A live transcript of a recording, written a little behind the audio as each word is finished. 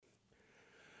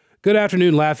Good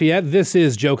afternoon, Lafayette. This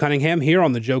is Joe Cunningham here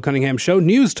on the Joe Cunningham Show.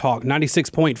 News Talk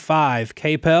 96.5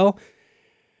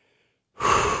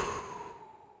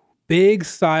 KPEL. Big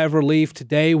sigh of relief.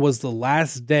 Today was the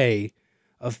last day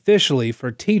officially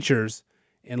for teachers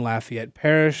in Lafayette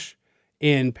Parish.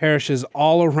 In parishes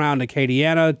all around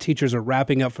Acadiana, teachers are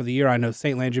wrapping up for the year. I know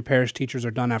St. Landry Parish teachers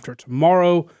are done after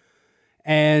tomorrow.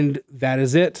 And that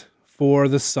is it for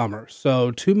the summer. So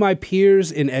to my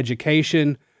peers in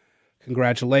education,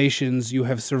 congratulations. You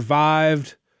have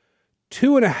survived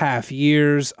 2.5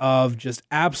 years of just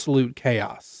absolute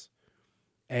chaos.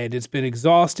 And it's been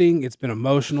exhausting. It's been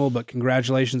emotional, but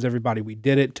congratulations, everybody. We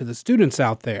did it. To the students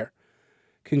out there,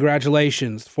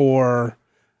 congratulations for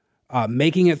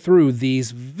making it through these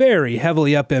very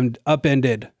heavily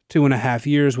upended 2.5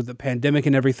 years with the pandemic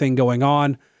and everything going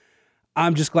on.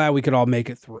 I'm just glad we could all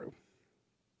make it through.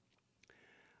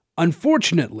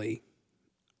 Unfortunately,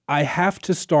 I have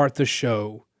to start the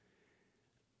show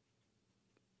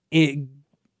in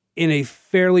a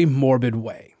fairly morbid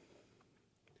way.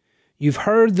 You've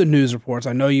heard the news reports.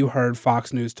 I know you heard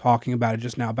Fox News talking about it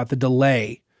just now, about the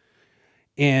delay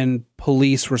in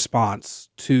police response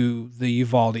to the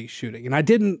Uvalde shooting. And I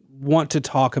didn't want to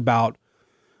talk about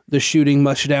the shooting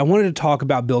much today. I wanted to talk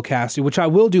about Bill Cassidy, which I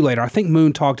will do later. I think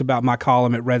Moon talked about my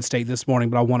column at Red State this morning,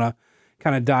 but I want to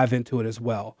kind of dive into it as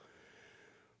well.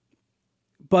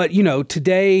 But,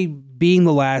 today being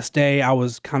the last day, I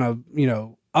was kind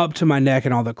of, up to my neck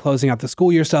in all the closing out the school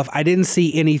year stuff. I didn't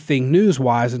see anything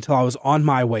news-wise until I was on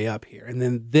my way up here. And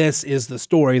then this is the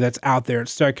story that's out there.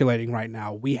 It's circulating right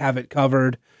now. We have it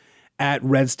covered at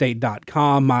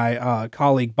redstate.com. My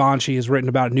colleague Bonchi has written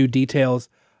about new details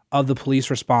of the police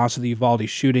response to the Uvalde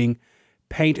shooting.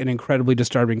 Paint an incredibly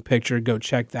disturbing picture. Go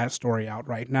check that story out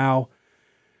right now.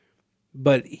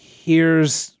 But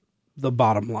here's the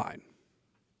bottom line.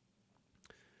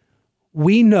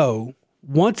 We know,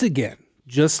 once again,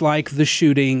 just like the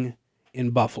shooting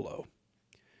in Buffalo,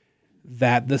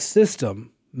 that the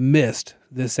system missed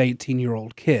this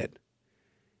 18-year-old kid.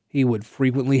 He would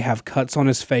frequently have cuts on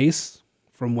his face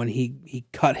from when he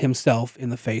cut himself in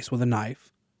the face with a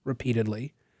knife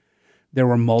repeatedly. There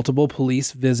were multiple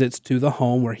police visits to the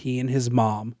home where he and his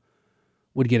mom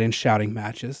would get in shouting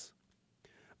matches.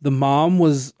 The mom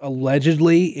was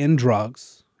allegedly into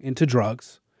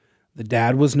drugs. The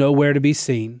dad was nowhere to be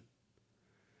seen.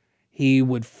 He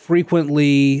would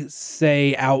frequently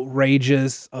say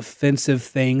outrageous, offensive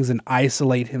things and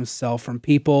isolate himself from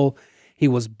people. He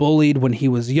was bullied when he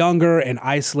was younger and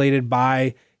isolated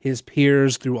by his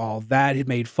peers through all that. He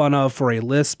made fun of for a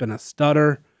lisp and a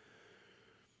stutter.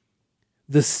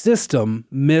 The system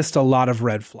missed a lot of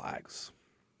red flags.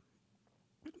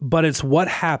 But it's what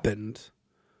happened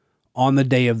on the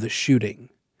day of the shooting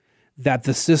that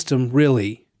the system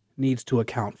really needs to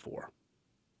account for.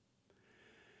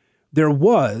 There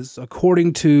was,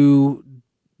 according to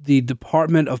the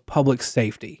Department of Public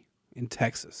Safety in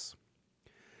Texas,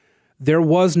 there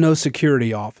was no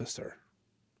security officer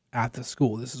at the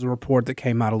school. This is a report that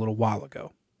came out a little while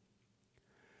ago.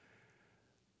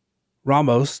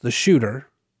 Ramos, the shooter,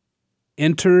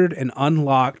 entered an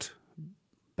unlocked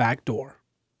back door,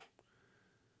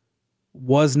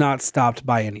 was not stopped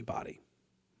by anybody,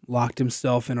 locked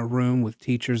himself in a room with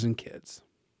teachers and kids.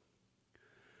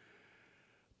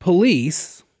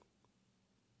 Police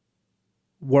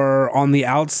were on the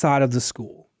outside of the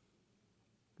school.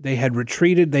 They had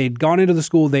retreated. They had gone into the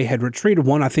school. They had retreated.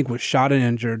 One, I think, was shot and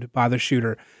injured by the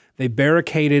shooter. They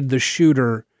barricaded the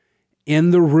shooter in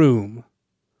the room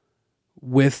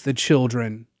with the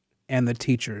children and the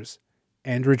teachers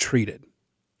and retreated.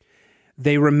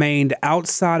 They remained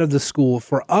outside of the school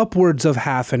for upwards of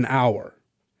half an hour,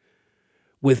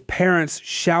 with parents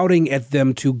shouting at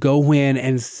them to go in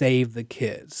and save the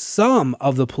kids. Some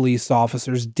of the police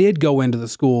officers did go into the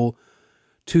school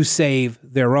to save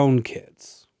their own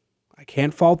kids. I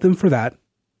can't fault them for that.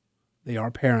 They are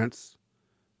parents.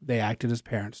 They acted as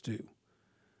parents do.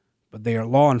 But they are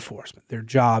law enforcement. Their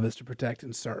job is to protect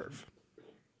and serve.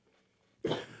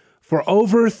 For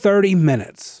over 30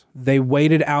 minutes, they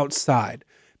waited outside.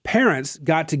 Parents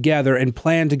got together and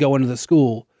planned to go into the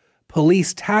school.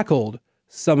 Police tackled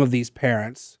some of these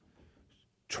parents,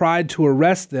 tried to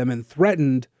arrest them, and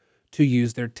threatened to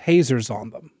use their tasers on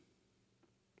them.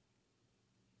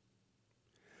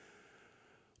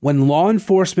 When law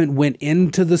enforcement went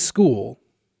into the school,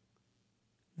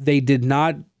 they did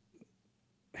not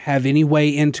have any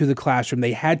way into the classroom.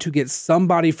 They had to get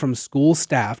somebody from school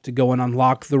staff to go and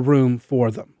unlock the room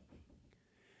for them.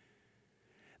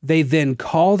 They then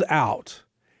called out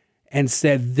and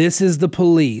said, "This is the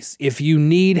police. If you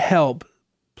need help,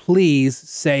 please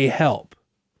say help."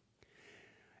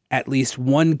 at least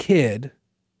one kid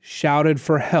shouted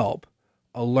for help,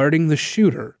 alerting the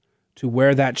shooter to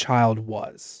where that child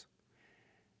was.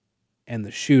 And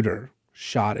the shooter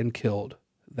shot and killed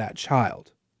that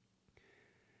child.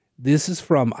 This is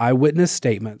from eyewitness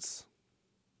statements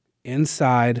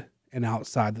inside and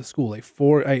outside the school. A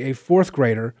fourth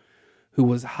grader who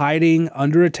was hiding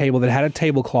under a table that had a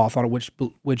tablecloth on it,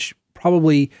 which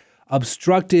probably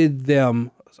obstructed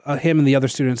him and the other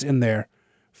students in there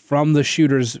from the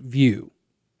shooter's view.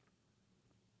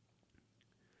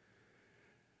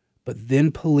 But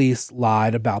then police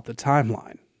lied about the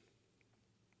timeline.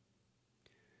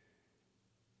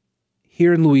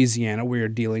 Here in Louisiana, we are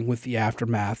dealing with the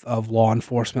aftermath of law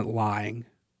enforcement lying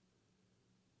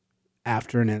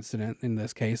after an incident, in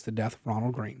this case, the death of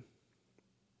Ronald Green.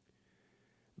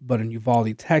 But in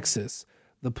Uvalde, Texas,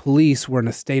 the police were in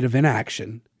a state of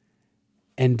inaction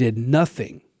and did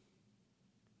nothing.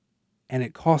 And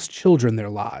it cost children their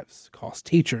lives, cost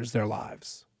teachers their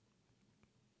lives.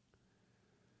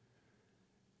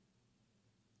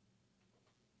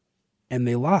 And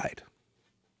they lied.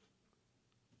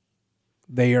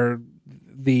 The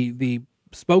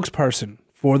spokesperson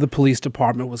for the police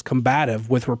department was combative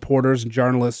with reporters and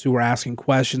journalists who were asking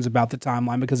questions about the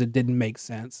timeline because it didn't make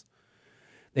sense.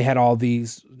 They had all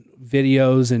these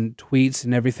videos and tweets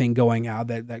and everything going out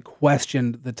that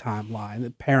questioned the timeline,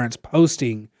 the parents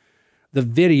posting the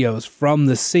videos from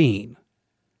the scene.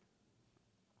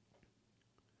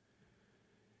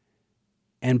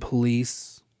 And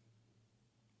police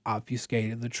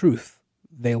obfuscated the truth.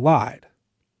 They lied.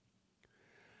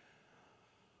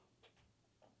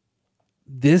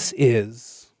 This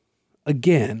is,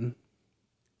 again,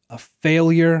 a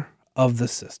failure of the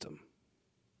system.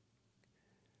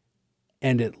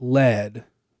 And it led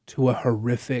to a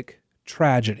horrific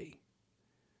tragedy.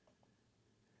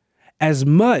 As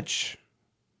much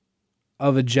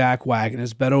of a jackwagon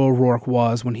as Beto O'Rourke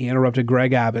was when he interrupted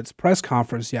Greg Abbott's press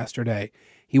conference yesterday,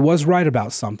 he was right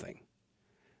about something.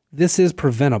 This is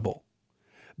preventable,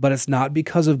 but it's not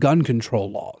because of gun control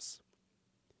laws.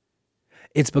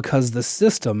 It's because the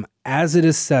system, as it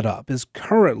is set up, is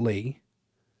currently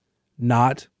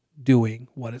not doing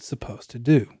what it's supposed to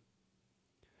do.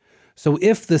 So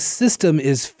if the system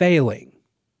is failing,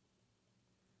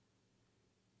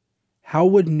 how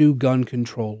would new gun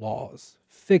control laws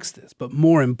fix this? But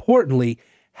more importantly,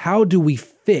 how do we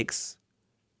fix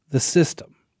the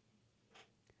system?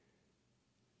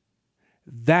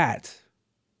 That,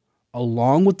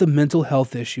 along with the mental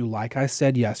health issue, like I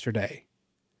said yesterday,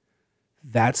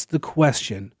 that's the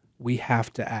question we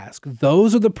have to ask.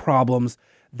 Those are the problems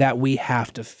that we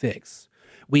have to fix.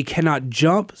 We cannot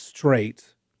jump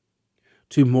straight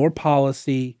to more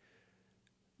policy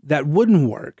that wouldn't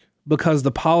work because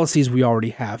the policies we already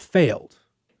have failed.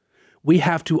 We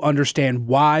have to understand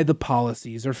why the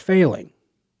policies are failing.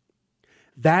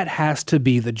 That has to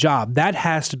be the job. That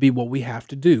has to be what we have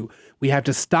to do. We have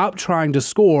to stop trying to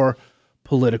score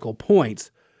political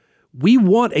points. We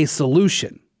want a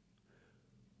solution.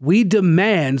 We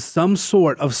demand some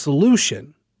sort of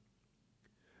solution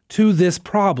to this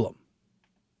problem.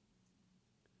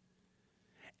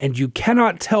 And you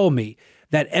cannot tell me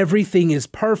that everything is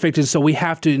perfect and so we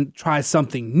have to try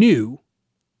something new,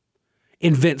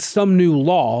 invent some new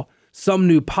law, some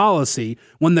new policy,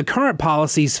 when the current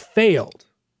policies failed.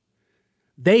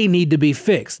 They need to be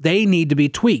fixed. They need to be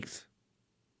tweaked.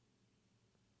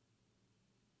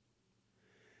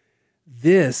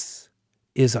 This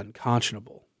is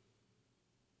unconscionable.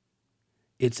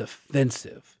 It's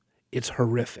offensive. It's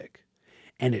horrific.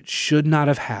 And it should not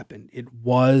have happened. It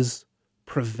was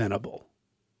preventable.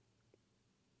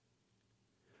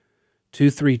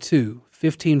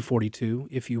 232-1542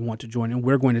 if you want to join in.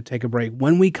 We're going to take a break.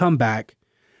 When we come back,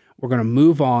 we're going to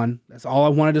move on. That's all I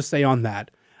wanted to say on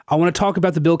that. I want to talk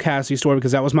about the Bill Cassidy story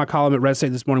because that was my column at Red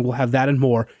State this morning. We'll have that and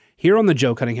more here on the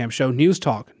Joe Cunningham Show. News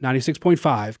Talk 96.5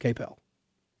 KPEL.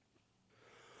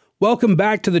 Welcome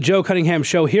back to the Joe Cunningham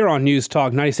Show here on News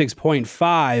Talk 96.5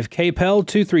 KPEL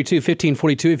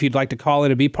 232-1542 if you'd like to call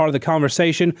in and be part of the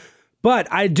conversation.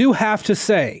 But I do have to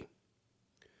say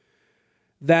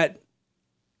that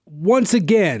once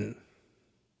again,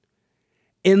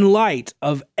 in light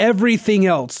of everything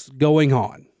else going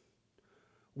on,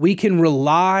 we can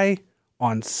rely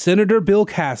on Senator Bill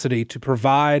Cassidy to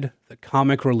provide the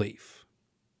comic relief.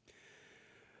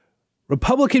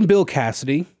 Republican Bill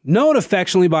Cassidy, known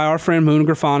affectionately by our friend Moon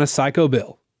Griffon as Psycho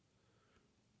Bill,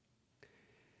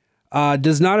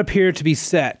 does not appear to be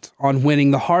set on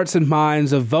winning the hearts and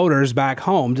minds of voters back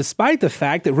home, despite the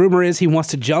fact that rumor is he wants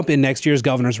to jump in next year's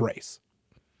governor's race.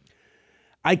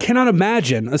 I cannot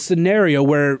imagine a scenario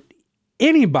where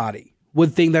anybody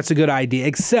would think that's a good idea,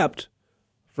 except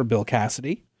for Bill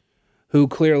Cassidy, who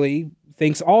clearly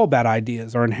thinks all bad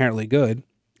ideas are inherently good.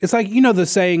 It's like, the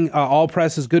saying, all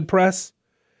press is good press.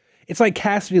 It's like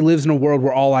Cassidy lives in a world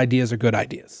where all ideas are good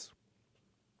ideas.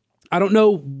 I don't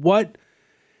know what...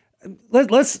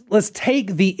 Let's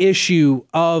take the issue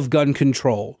of gun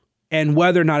control and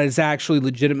whether or not it's actually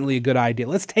legitimately a good idea.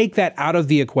 Let's take that out of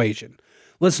the equation.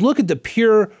 Let's look at the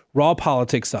pure, raw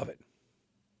politics of it.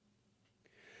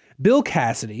 Bill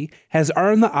Cassidy has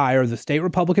earned the ire of the state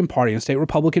Republican Party and state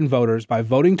Republican voters by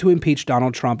voting to impeach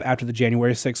Donald Trump after the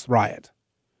January 6th riot.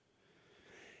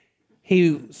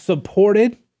 He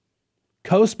supported,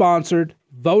 co-sponsored,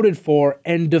 voted for,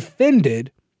 and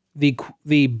defended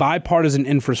the bipartisan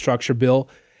infrastructure bill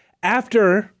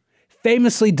after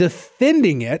famously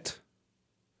defending it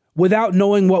without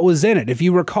knowing what was in it. If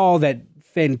you recall that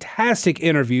fantastic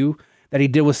interview that he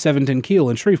did with 710 Keel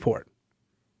in Shreveport.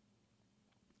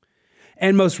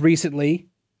 And most recently,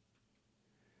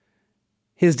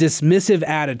 his dismissive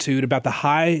attitude about the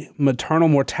high maternal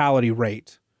mortality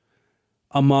rate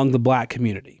among the black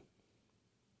community.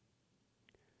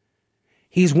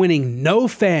 He's winning no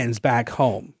fans back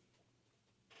home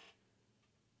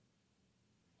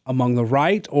among the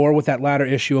right, or with that latter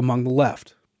issue among the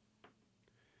left.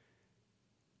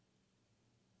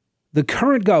 The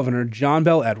current governor, John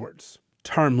Bel Edwards,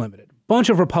 term limited. Bunch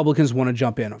of Republicans want to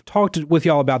jump in. I've talked with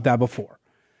y'all about that before.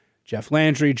 Jeff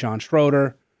Landry, John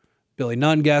Schroeder, Billy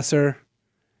Nungesser,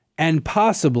 and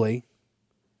possibly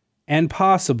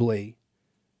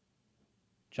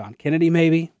John Kennedy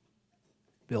maybe,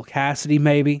 Bill Cassidy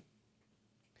maybe.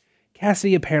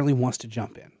 Cassidy apparently wants to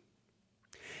jump in.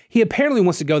 He apparently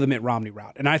wants to go the Mitt Romney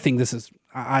route. And I think this is,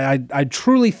 I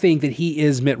truly think that he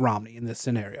is Mitt Romney in this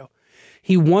scenario.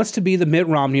 He wants to be the Mitt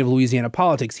Romney of Louisiana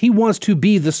politics. He wants to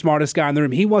be the smartest guy in the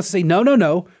room. He wants to say,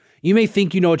 no. You may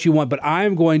think you know what you want, but I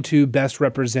am going to best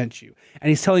represent you. And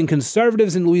he's telling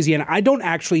conservatives in Louisiana, I don't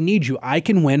actually need you. I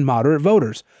can win moderate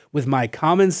voters with my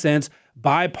common sense,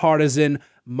 bipartisan,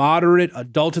 moderate,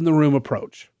 adult in the room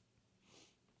approach.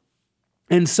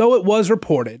 And so it was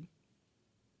reported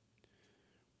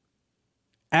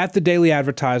at the Daily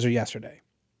Advertiser yesterday.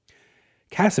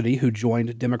 Cassidy, who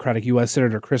joined Democratic U.S.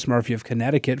 Senator Chris Murphy of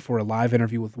Connecticut for a live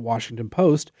interview with the Washington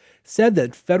Post, said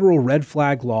that federal red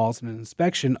flag laws and an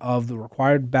inspection of the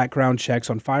required background checks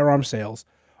on firearm sales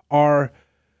are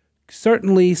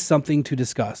certainly something to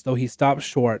discuss, though he stopped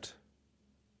short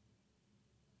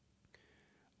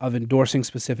of endorsing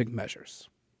specific measures.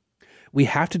 We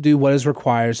have to do what is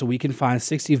required so we can find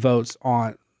 60 votes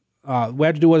on. We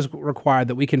have to do what is required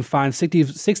that we can find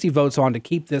 60 votes on to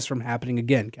keep this from happening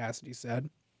again, Cassidy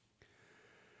said.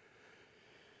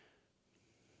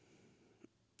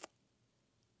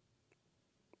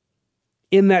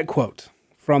 In that quote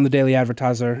from the Daily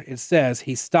Advertiser, it says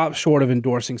he stopped short of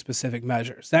endorsing specific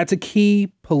measures. That's a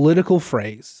key political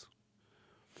phrase.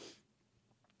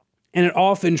 And it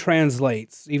often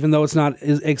translates, even though it's not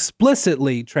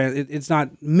explicitly, it's not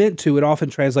meant to, it often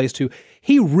translates to,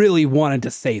 he really wanted to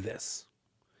say this.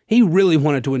 He really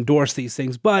wanted to endorse these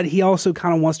things, but he also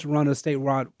kind of wants to run a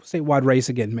statewide race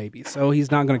again, maybe. So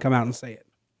he's not going to come out and say it.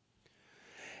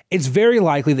 It's very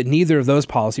likely that neither of those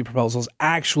policy proposals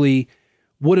actually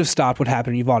would have stopped what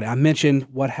happened in Uvalde. I mentioned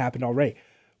what happened already.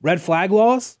 Red flag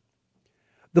laws?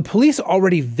 The police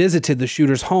already visited the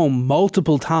shooter's home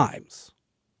multiple times.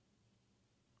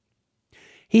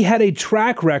 He had a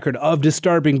track record of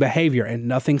disturbing behavior, and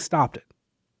nothing stopped it.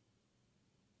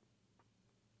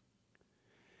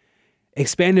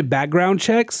 Expanded background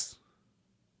checks?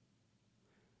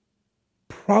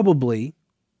 Probably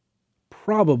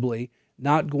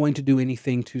not going to do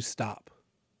anything to stop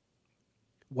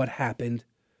what happened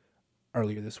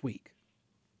earlier this week.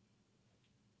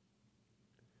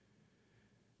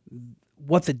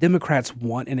 What the Democrats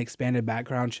want in expanded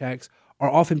background checks are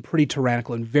often pretty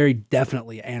tyrannical and very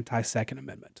definitely anti-Second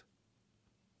Amendment.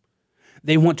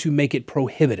 They want to make it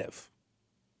prohibitive.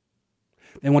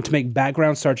 They want to make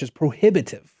background searches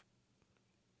prohibitive.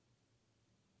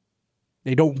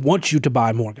 They don't want you to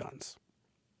buy more guns.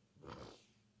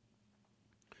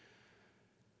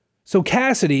 So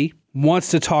Cassidy wants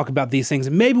to talk about these things,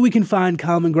 and maybe we can find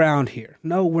common ground here.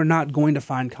 No, we're not going to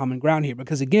find common ground here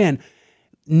because, again,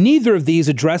 neither of these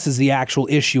addresses the actual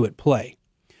issue at play.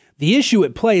 The issue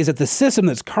at play is that the system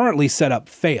that's currently set up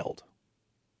failed.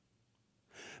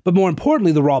 But more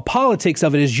importantly, the raw politics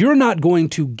of it is you're not going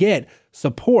to get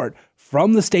support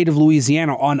from the state of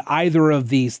Louisiana on either of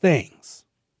these things.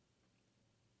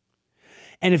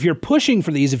 And if you're pushing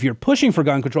for these, if you're pushing for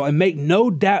gun control, and make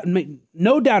no doubt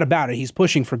about it, he's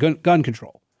pushing for gun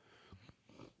control.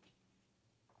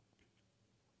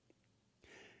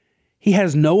 He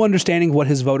has no understanding of what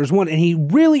his voters want, and he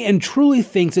really and truly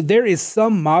thinks that there is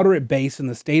some moderate base in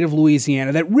the state of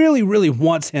Louisiana that really, really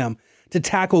wants him to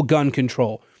tackle gun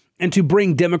control and to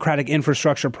bring democratic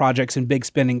infrastructure projects and big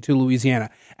spending to Louisiana,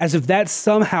 as if that's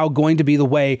somehow going to be the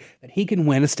way that he can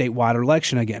win a statewide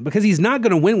election again, because he's not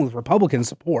going to win with Republican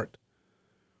support.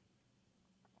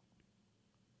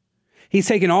 He's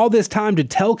taken all this time to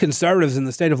tell conservatives in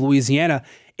the state of Louisiana,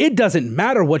 it doesn't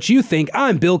matter what you think.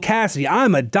 I'm Bill Cassidy.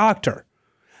 I'm a doctor.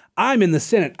 I'm in the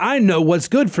Senate. I know what's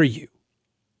good for you.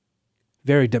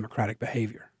 Very democratic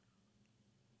behavior.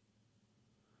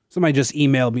 Somebody just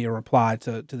emailed me a reply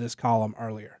to this column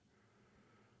earlier.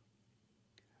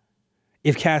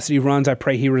 If Cassidy runs, I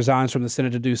pray he resigns from the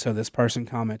Senate to do so, this person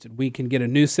commented. We can get a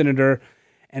new senator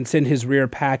and send his rear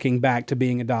packing back to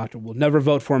being a doctor. We'll never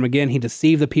vote for him again. He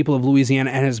deceived the people of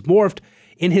Louisiana and has morphed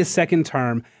in his second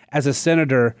term as a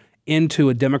senator into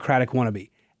a Democratic wannabe.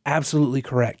 Absolutely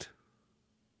correct.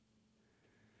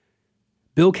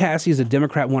 Bill Cassidy is a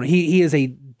Democrat wannabe. He is a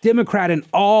Democrat in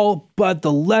all but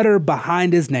the letter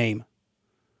behind his name.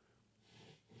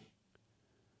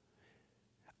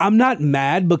 I'm not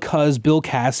mad because Bill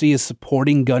Cassidy is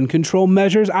supporting gun control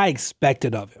measures. I expect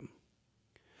it of him.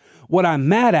 What I'm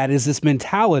mad at is this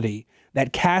mentality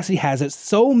that Cassidy has that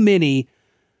so many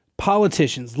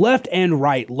politicians, left and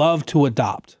right, love to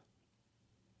adopt.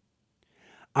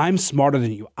 I'm smarter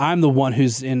than you. I'm the one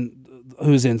who's in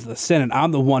the Senate.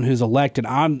 I'm the one who's elected.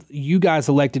 You guys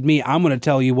elected me. I'm going to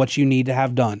tell you what you need to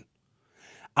have done.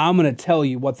 I'm going to tell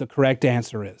you what the correct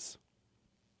answer is.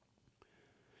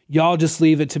 Y'all just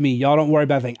leave it to me. Y'all don't worry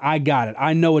about anything. I got it.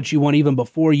 I know what you want even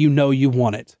before you know you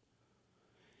want it.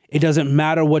 It doesn't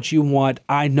matter what you want.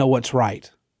 I know what's right.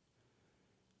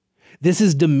 This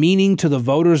is demeaning to the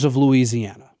voters of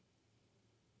Louisiana.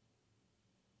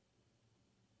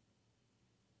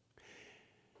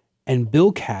 And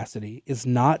Bill Cassidy is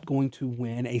not going to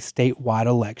win a statewide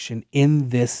election in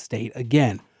this state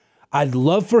again. I'd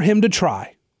love for him to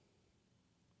try.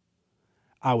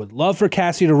 I would love for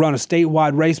Cassidy to run a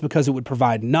statewide race because it would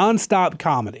provide nonstop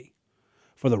comedy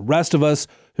for the rest of us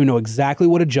who know exactly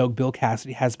what a joke Bill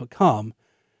Cassidy has become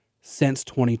since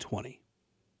 2020.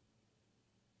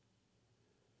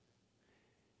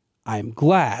 I'm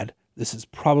glad this is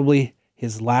probably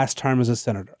his last term as a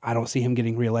senator. I don't see him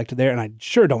getting reelected there, and I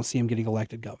sure don't see him getting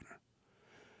elected governor.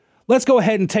 Let's go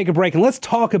ahead and take a break, and let's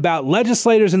talk about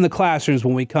legislators in the classrooms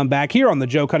when we come back here on the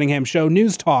Joe Cunningham Show,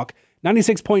 News Talk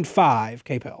 96.5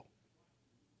 KPEL.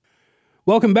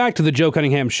 Welcome back to the Joe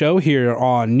Cunningham Show here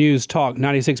on News Talk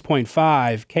 96.5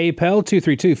 KPEL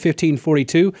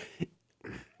 232-1542.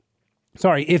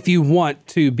 Sorry, if you want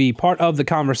to be part of the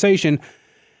conversation,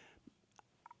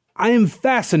 I am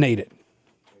fascinated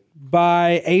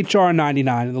by H.R.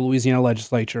 99 in the Louisiana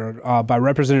legislature by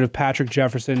Representative Patrick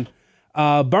Jefferson.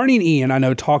 Bernie and Ian, I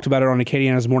know, talked about it on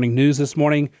Acadiana's Morning News this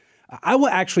morning. I will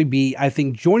actually be, I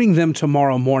think, joining them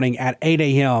tomorrow morning at 8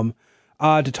 a.m.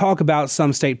 To talk about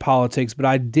some state politics. But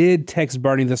I did text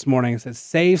Bernie this morning and said,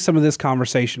 save some of this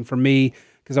conversation for me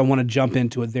because I want to jump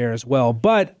into it there as well.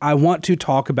 But I want to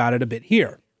talk about it a bit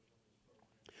here.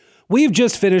 We've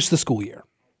just finished the school year.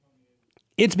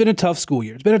 It's been a tough school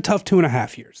year. It's been a tough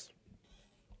 2.5 years.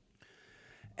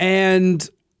 And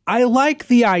I like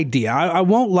the idea. I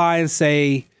won't lie and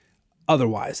say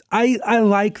otherwise. I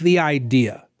like the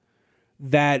idea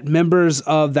that members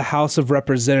of the House of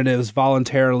Representatives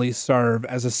voluntarily serve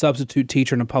as a substitute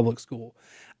teacher in a public school.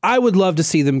 I would love to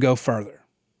see them go further.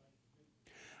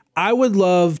 I would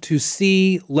love to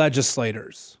see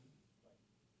legislators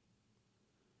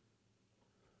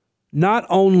not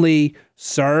only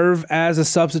serve as a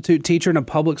substitute teacher in a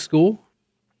public school,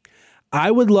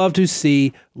 I would love to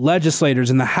see legislators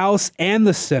in the House and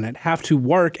the Senate have to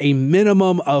work a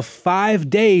minimum of 5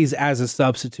 days as a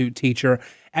substitute teacher,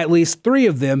 at least 3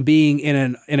 of them being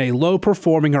in a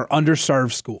low-performing or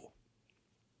underserved school.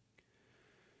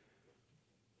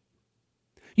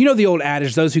 You know the old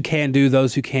adage, those who can do,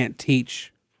 those who can't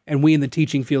teach. And we in the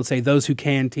teaching field say those who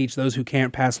can teach, those who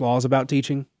can't pass laws about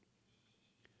teaching.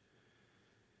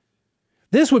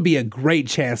 This would be a great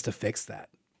chance to fix that.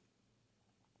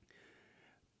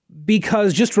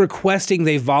 Because just requesting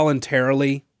they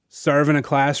voluntarily serve in a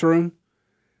classroom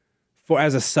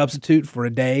as a substitute for a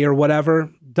day or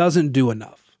whatever doesn't do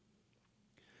enough.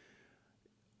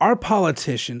 Our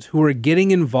politicians who are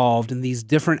getting involved in these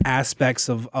different aspects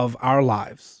of our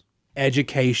lives,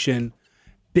 education,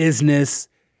 business,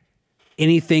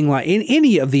 anything like in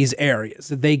any of these areas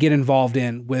that they get involved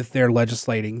in with their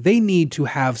legislating, they need to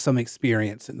have some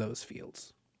experience in those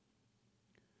fields.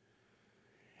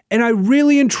 And I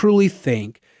really and truly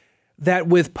think that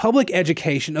with public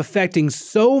education affecting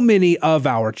so many of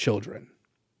our children,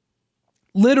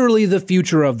 literally the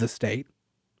future of the state,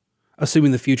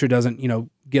 assuming the future doesn't,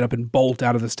 get up and bolt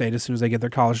out of the state as soon as they get their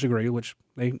college degree, which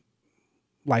they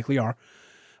likely are,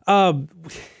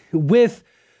 with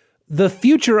the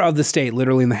future of the state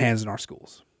literally in the hands of our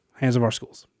schools,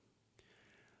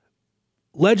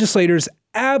 legislators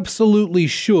absolutely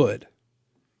should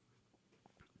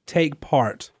take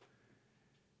part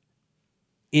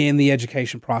in the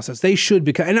education process. They should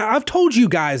become, and I've told you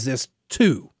guys this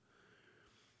too.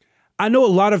 I know a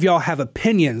lot of y'all have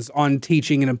opinions on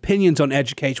teaching and opinions on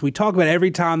education. We talk about it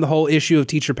every time the whole issue of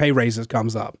teacher pay raises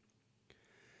comes up.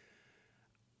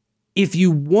 If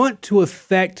you want to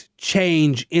affect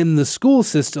change in the school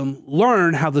system,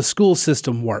 learn how the school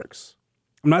system works.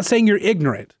 I'm not saying you're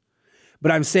ignorant,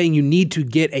 but I'm saying you need to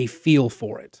get a feel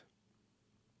for it.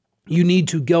 You need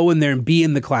to go in there and be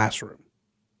in the classroom.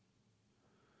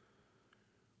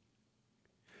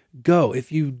 Go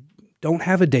if you don't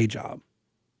have a day job,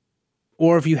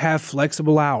 or if you have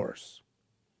flexible hours.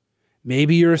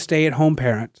 Maybe you're a stay-at-home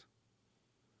parent.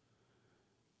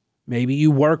 Maybe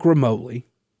you work remotely.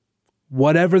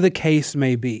 Whatever the case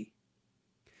may be,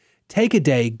 take a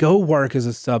day, go work as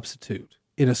a substitute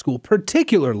in a school,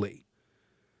 particularly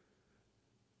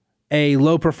a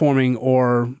low-performing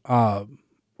or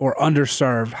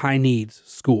underserved, high-needs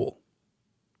school.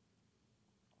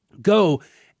 Go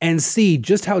and see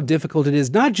just how difficult it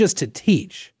is, not just to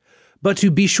teach, but to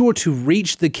be sure to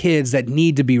reach the kids that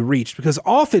need to be reached, because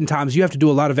oftentimes you have to do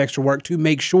a lot of extra work to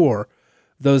make sure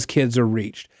those kids are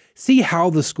reached. See how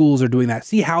the schools are doing that.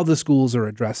 See how the schools are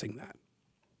addressing that.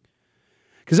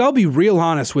 Because I'll be real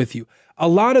honest with you. A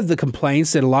lot of the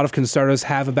complaints that a lot of conservatives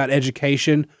have about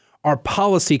education are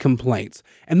policy complaints.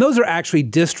 And those are actually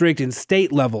district and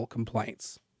state level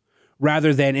complaints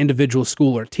rather than individual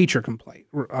school or teacher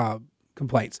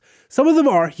complaints. Some of them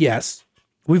are, yes.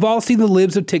 We've all seen the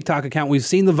Libs of TikTok account. We've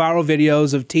seen the viral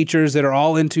videos of teachers that are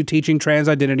all into teaching trans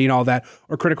identity and all that,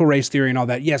 or critical race theory and all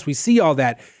that. Yes, we see all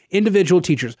that. Individual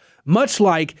teachers, much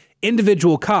like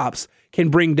individual cops can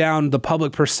bring down the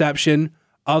public perception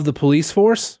of the police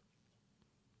force,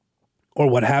 or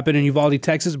what happened in Uvalde,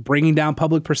 Texas, bringing down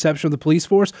public perception of the police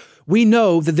force. We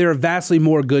know that there are vastly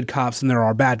more good cops than there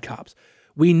are bad cops.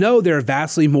 We know there are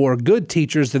vastly more good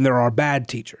teachers than there are bad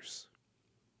teachers.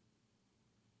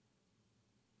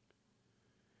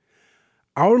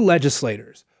 Our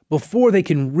legislators, before they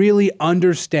can really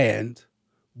understand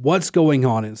what's going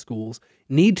on in schools,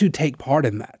 need to take part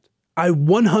in that. I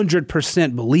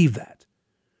 100% believe that.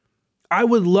 I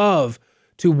would love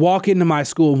to walk into my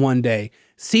school one day,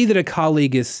 see that a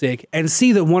colleague is sick, and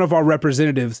see that one of our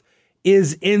representatives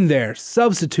is in there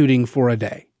substituting for a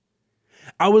day.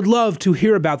 I would love to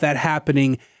hear about that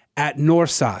happening at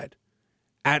Northside,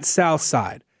 at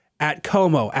Southside, at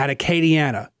Como, at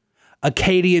Acadiana,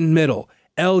 Acadian Middle,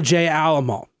 LJ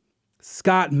Alamo,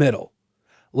 Scott Middle,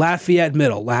 Lafayette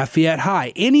Middle, Lafayette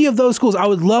High, any of those schools. I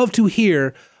would love to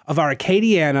hear of our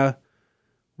Acadiana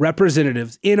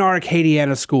representatives in our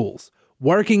Acadiana schools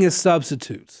working as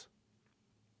substitutes.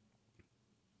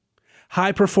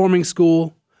 High-performing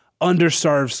school,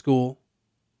 underserved school.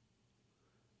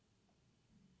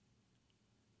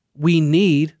 We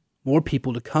need more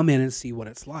people to come in and see what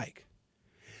it's like.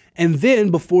 And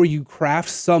then before you craft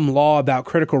some law about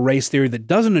critical race theory that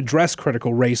doesn't address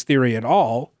critical race theory at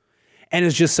all, and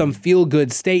is just some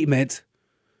feel-good statement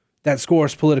that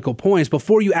scores political points,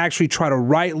 before you actually try to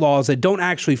write laws that don't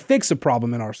actually fix a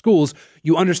problem in our schools,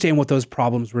 you understand what those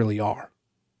problems really are.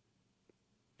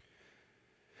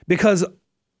 Because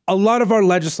a lot of our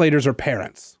legislators are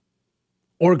parents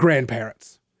or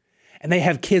grandparents, and they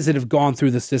have kids that have gone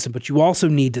through the system, but you also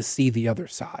need to see the other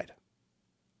side.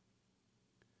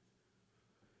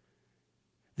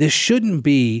 This shouldn't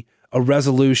be a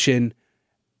resolution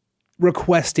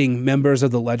requesting members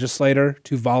of the legislature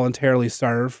to voluntarily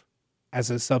serve as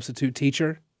a substitute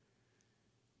teacher.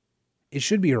 It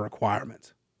should be a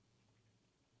requirement.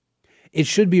 It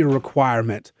should be a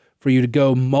requirement for you to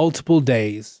go multiple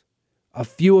days, a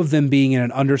few of them being in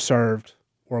an underserved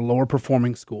or lower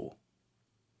performing school.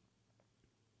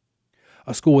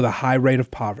 A school with a high rate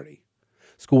of poverty,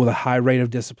 school with a high rate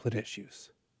of discipline issues.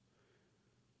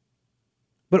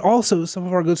 But also some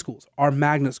of our good schools, our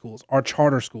magnet schools, our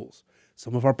charter schools,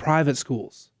 some of our private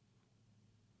schools.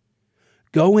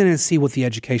 Go in and see what the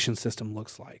education system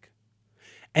looks like.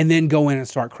 And then go in and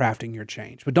start crafting your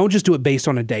change. But don't just do it based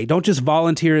on a day. Don't just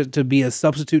volunteer to be a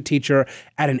substitute teacher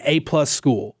at an A+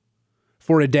 school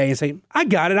for a day and say, I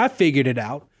got it, I figured it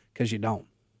out. Because you don't.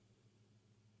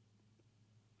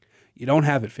 You don't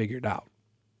have it figured out.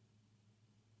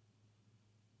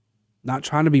 Not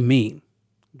trying to be mean.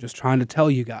 I'm just trying to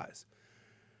tell you guys.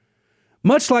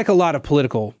 Much like a lot of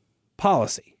political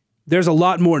policy, there's a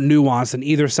lot more nuance than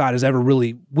either side is ever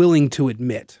really willing to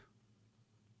admit.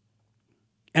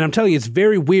 And I'm telling you, it's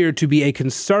very weird to be a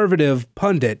conservative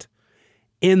pundit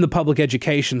in the public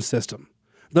education system.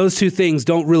 Those two things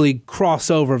don't really cross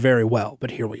over very well,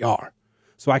 but here we are.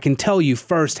 So I can tell you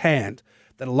firsthand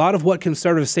that a lot of what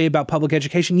conservatives say about public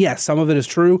education, yes, some of it is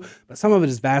true, but some of it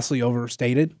is vastly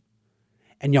overstated.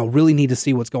 And y'all really need to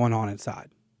see what's going on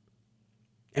inside.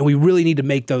 And we really need to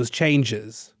make those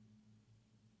changes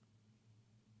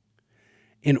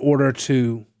in order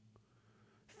to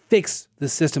fix the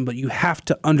system, but you have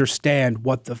to understand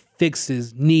what the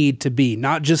fixes need to be,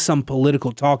 not just some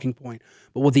political talking point,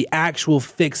 but what the actual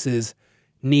fixes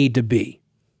need to be.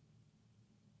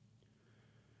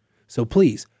 So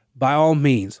please, by all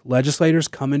means, legislators,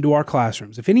 come into our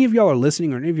classrooms. If any of y'all are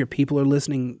listening or any of your people are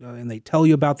listening and they tell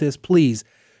you about this, please,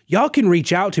 y'all can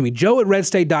reach out to me,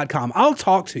 joe@redstate.com. I'll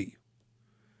talk to you.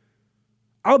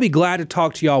 I'll be glad to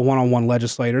talk to y'all one-on-one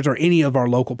legislators or any of our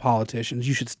local politicians.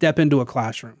 You should step into a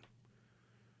classroom.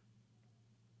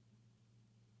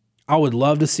 I would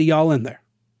love to see y'all in there.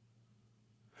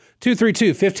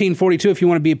 232-1542 if you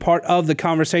want to be a part of the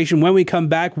conversation. When we come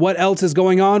back, what else is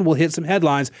going on? We'll hit some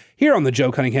headlines here on the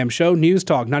Joe Cunningham Show, News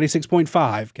Talk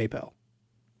 96.5 KPEL.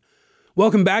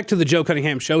 Welcome back to the Joe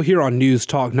Cunningham Show here on News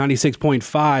Talk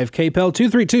 96.5 KPEL.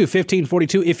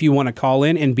 232-1542 if you want to call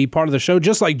in and be part of the show,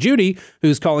 just like Judy,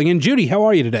 who's calling in. Judy, how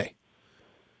are you today?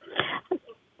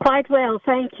 Quite well,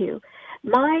 thank you.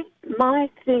 My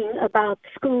thing about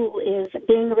school is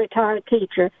being a retired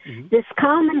teacher. Mm-hmm. This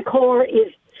Common Core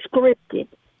is scripted.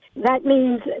 That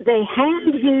means they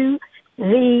hand you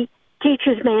the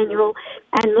teacher's manual,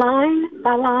 and line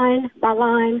by line by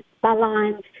line by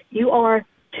line, you are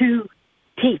to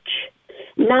teach.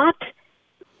 Not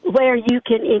where you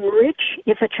can enrich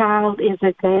if a child is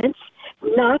advanced,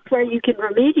 not where you can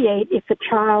remediate if a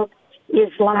child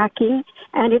is lacking,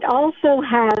 and it also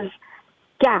has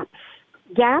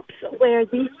gaps where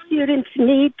these students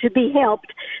need to be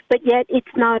helped, but yet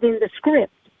it's not in the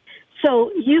script.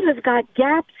 So you have got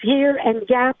gaps here and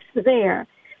gaps there.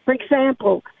 For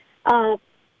example,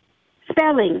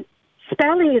 spelling.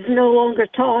 Spelling is no longer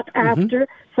taught after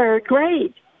third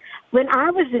grade. When I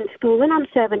was in school, and I'm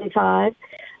 75,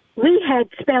 we had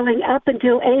spelling up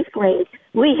until 8th grade.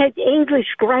 We had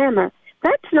English grammar.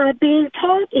 That's not being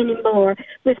taught anymore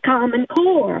with Common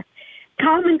Core.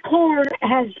 Common Core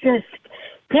has just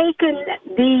taken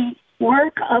the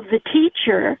work of the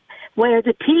teacher, where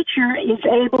the teacher is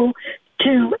able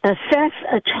to assess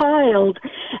a child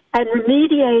and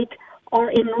remediate or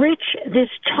enrich this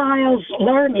child's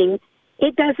learning.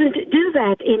 It doesn't do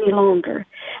that any longer.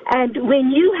 And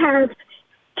when you have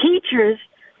teachers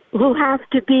who have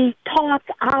to be taught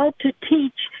how to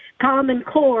teach Common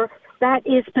Core, that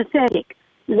is pathetic.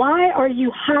 Why are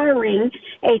you hiring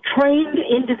a trained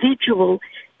individual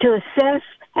to assess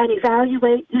and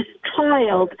evaluate this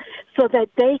child so that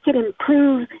they can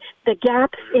improve the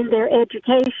gaps in their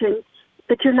education,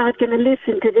 but you're not going to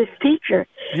listen to this teacher?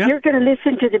 Yep. You're going to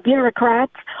listen to the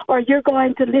bureaucrats, or you're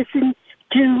going to listen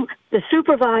to the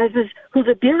supervisors who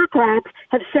the bureaucrats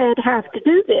have said have to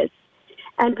do this.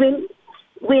 And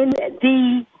when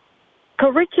the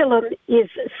curriculum is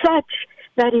such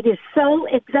that it is so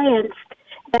advanced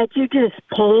that you just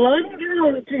plunge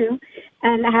into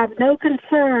and have no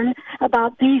concern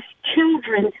about these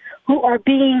children who are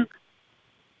being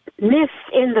missed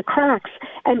in the cracks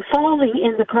and falling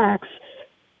in the cracks,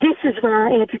 this is where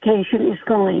our education is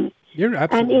going. You're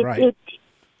absolutely right.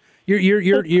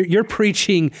 You're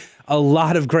preaching a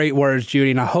lot of great words,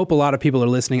 Judy, and I hope a lot of people are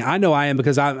listening. I know I am,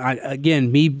 because I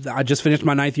just finished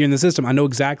my 9th year in the system. I know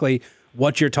exactly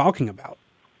what you're talking about.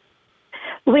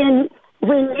 When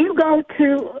you go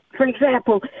to, for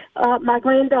example, my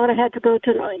granddaughter had to go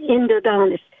to an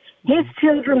endodontist. His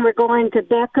children were going to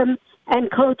Beckham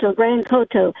and Koto, Grand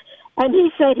Koto, and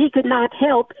he said he could not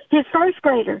help his first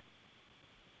grader.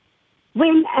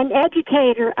 When an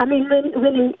educator, when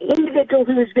an individual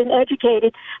who has been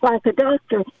educated, like a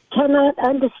doctor, cannot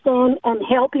understand and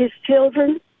help his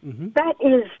children, that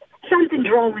is, something's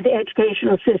wrong with the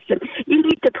educational system. You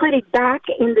need to put it back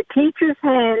in the teacher's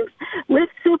hands with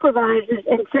supervisors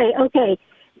and say, okay,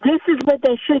 this is what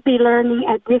they should be learning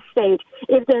at this stage.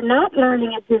 If they're not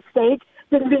learning at this stage,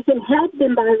 then we can help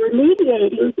them by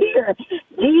remediating here.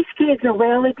 These kids are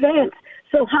well advanced,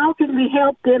 so how can we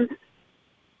help them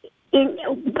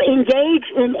engage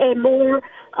in a more,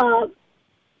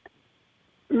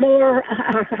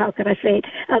 how can I say it,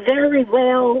 a very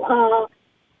well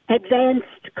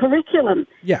advanced curriculum.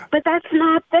 Yeah. But that's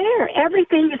not there.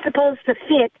 Everything is supposed to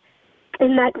fit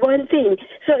in that one thing.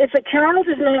 So if a child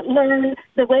does not learn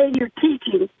the way you're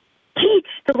teaching, teach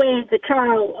the way the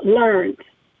child learns.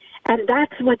 And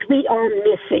that's what we are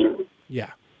missing.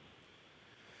 Yeah.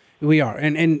 We are.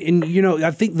 And you know,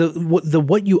 I think the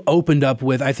what you opened up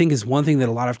with, I think, is one thing that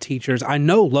a lot of teachers, I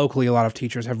know locally a lot of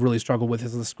teachers have really struggled with,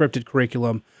 is the scripted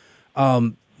curriculum.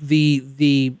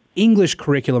 The English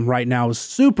curriculum right now is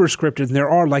super scripted, and there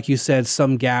are, like you said,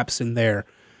 some gaps in there.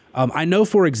 I know,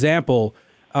 for example,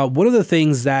 one of the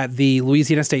things that the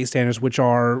Louisiana State Standards, which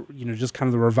are, you know, just kind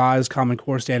of the revised Common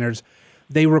Core standards,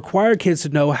 they require kids to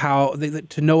know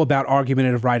to know about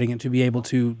argumentative writing and to be able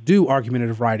to do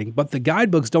argumentative writing. But the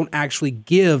guidebooks don't actually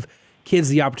give kids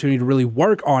the opportunity to really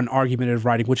work on argumentative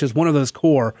writing, which is one of those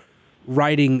core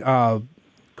writing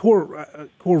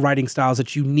writing styles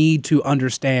that you need to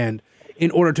understand in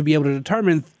order to be able to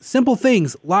determine simple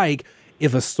things like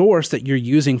if a source that you're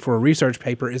using for a research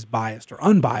paper is biased or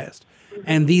unbiased.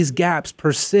 And these gaps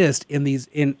persist in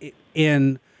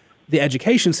the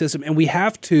education system, and we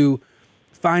have to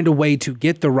find a way to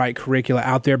get the right curricula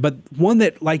out there, but one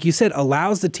that, like you said,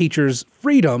 allows the teachers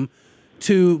freedom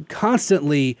to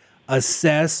constantly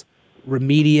assess,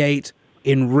 remediate,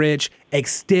 enrich,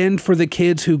 extend for the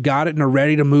kids who got it and are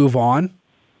ready to move on.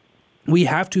 We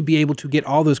have to be able to get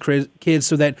all those kids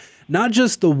so that not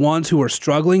just the ones who are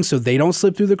struggling so they don't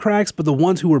slip through the cracks, but the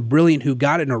ones who are brilliant, who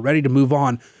got it and are ready to move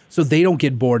on so they don't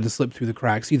get bored and slip through the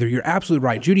cracks either. You're absolutely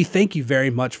right. Judy, thank you very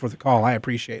much for the call. I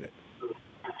appreciate it.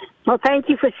 Well, thank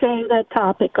you for sharing that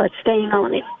topic or staying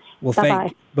on it. Well,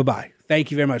 bye-bye. Thank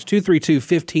you very much.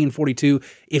 232-1542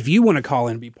 if you want to call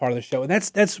in and be part of the show. And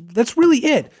that's really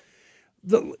it.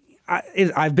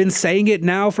 I've been saying it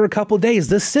now for a couple of days.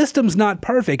 The system's not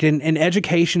perfect, and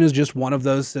education is just one of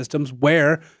those systems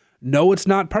where, no, it's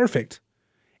not perfect.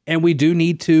 And we do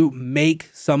need to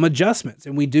make some adjustments,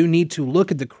 and we do need to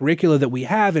look at the curricula that we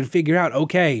have and figure out,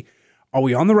 okay, are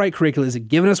we on the right curricula? Is it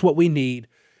giving us what we need?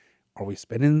 Are we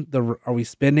spending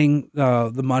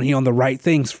the money on the right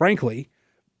things, frankly?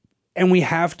 And we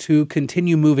have to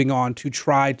continue moving on to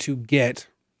try to get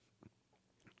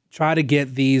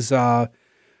the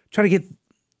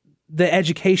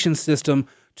education system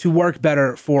to work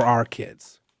better for our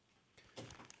kids.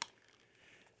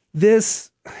 And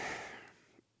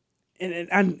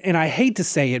I hate to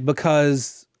say it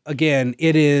because, again,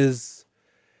 it's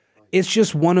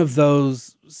just one of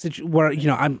those where, you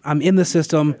know, I'm in the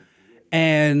system.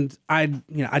 And I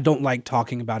don't like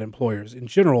talking about employers in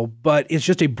general, but it's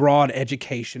just a broad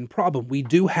education problem. We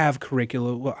do have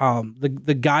curricula.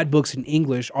 The guidebooks in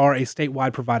English are a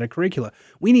statewide provided curricula.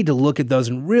 We need to look at those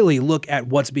and really look at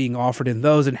what's being offered in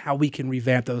those and how we can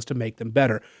revamp those to make them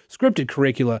better. Scripted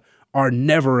curricula are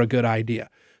never a good idea.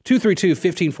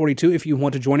 232-1542 if you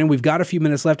want to join in. We've got a few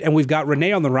minutes left, and we've got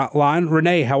Renee on the line.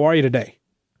 Renee, how are you today?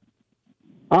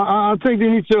 I think they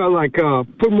need to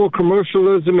put more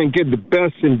commercialism and get the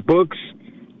best in books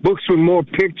with more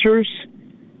pictures,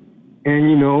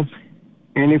 and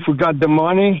and if we got the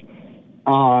money,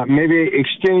 maybe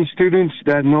exchange students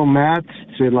that know math.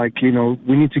 So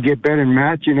we need to get better in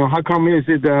math. How come is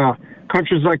it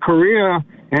countries like Korea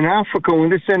and Africa,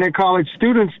 when they send their college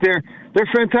students there, they're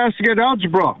fantastic at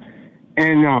algebra,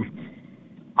 and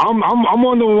I'm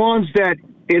one of the ones that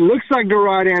it looks like the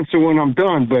right answer when I'm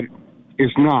done, but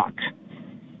it's not.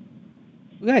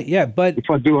 Right, yeah, but if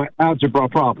I do an algebra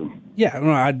problem. Yeah,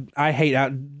 no, I hate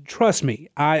trust me,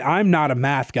 I'm not a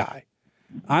math guy.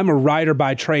 I'm a writer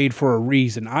by trade for a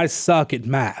reason. I suck at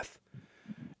math.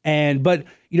 But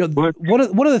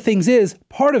one of the things is,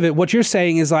 part of it, what you're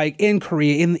saying is, like, in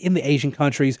Korea, in the Asian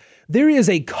countries, there is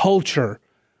a culture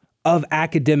of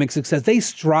academic success. They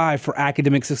strive for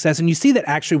academic success. And you see that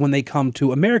actually when they come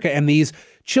to America and these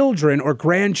children or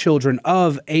grandchildren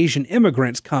of Asian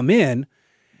immigrants come in,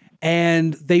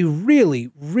 and they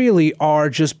really, really are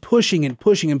just pushing and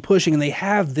pushing and pushing. And they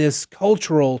have this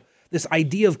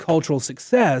idea of cultural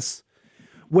success.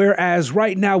 Whereas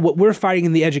right now, what we're fighting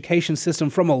in the education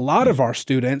system from a lot of our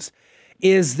students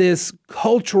is this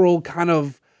cultural kind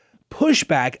of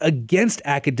pushback against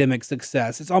academic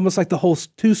success. It's almost like the whole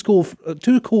too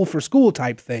cool for school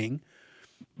type thing.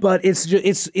 But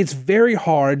it's very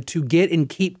hard to get and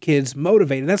keep kids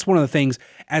motivated. That's one of the things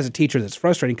as a teacher that's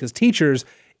frustrating, because teachers,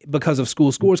 because of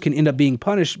school scores, can end up being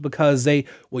punished because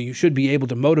you should be able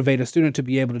to motivate a student to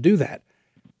be able to do that.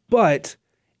 But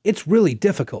it's really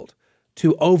difficult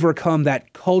to overcome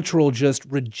that cultural just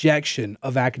rejection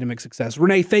of academic success.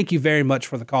 Renee, thank you very much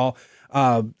for the call.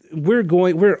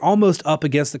 We're almost up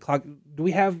against the clock. Do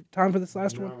we have time for this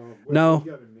last one? No.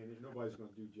 We got a minute. Nobody's going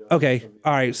to do justice. Okay.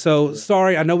 All right. So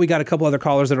sorry. I know we got a couple other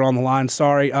callers that are on the line.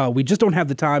 Sorry. We just don't have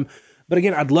the time. But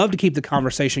again, I'd love to keep the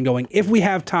conversation going if we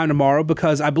have time tomorrow,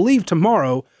 because I believe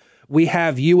tomorrow we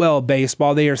have UL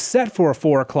baseball. They are set for a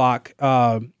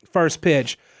 4:00 first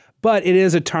pitch, but it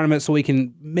is a tournament, so we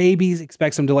can maybe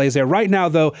expect some delays there. Right now,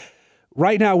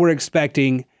 we're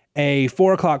expecting a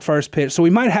 4:00 first pitch, so we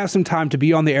might have some time to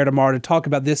be on the air tomorrow to talk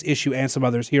about this issue and some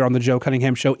others here on the Joe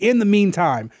Cunningham Show. In the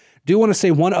meantime, do want to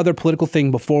say one other political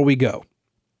thing before we go.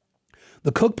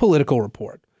 The Cook Political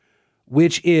Report,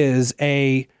 which is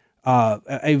a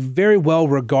very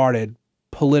well-regarded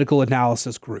political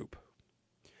analysis group.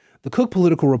 The Cook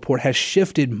Political Report has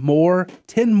shifted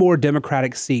 10 more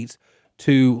Democratic seats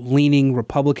to leaning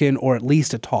Republican, or at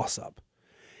least a toss-up.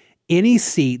 Any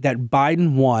seat that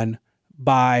Biden won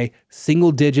by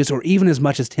single digits or even as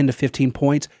much as 10 to 15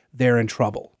 points, they're in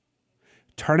trouble.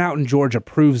 Turnout in Georgia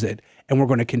proves it, and we're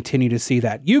going to continue to see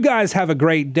that. You guys have a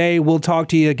great day. We'll talk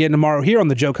to you again tomorrow here on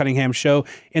the Joe Cunningham Show.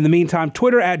 In the meantime,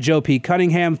 Twitter at Joe P.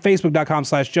 Cunningham,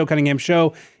 Facebook.com/Joe Cunningham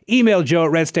Show, email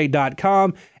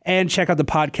joe@redstate.com, and check out the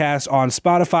podcast on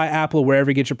Spotify, Apple,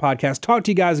 wherever you get your podcast. Talk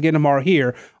to you guys again tomorrow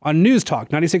here on News Talk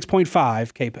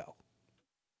 96.5 KPEL.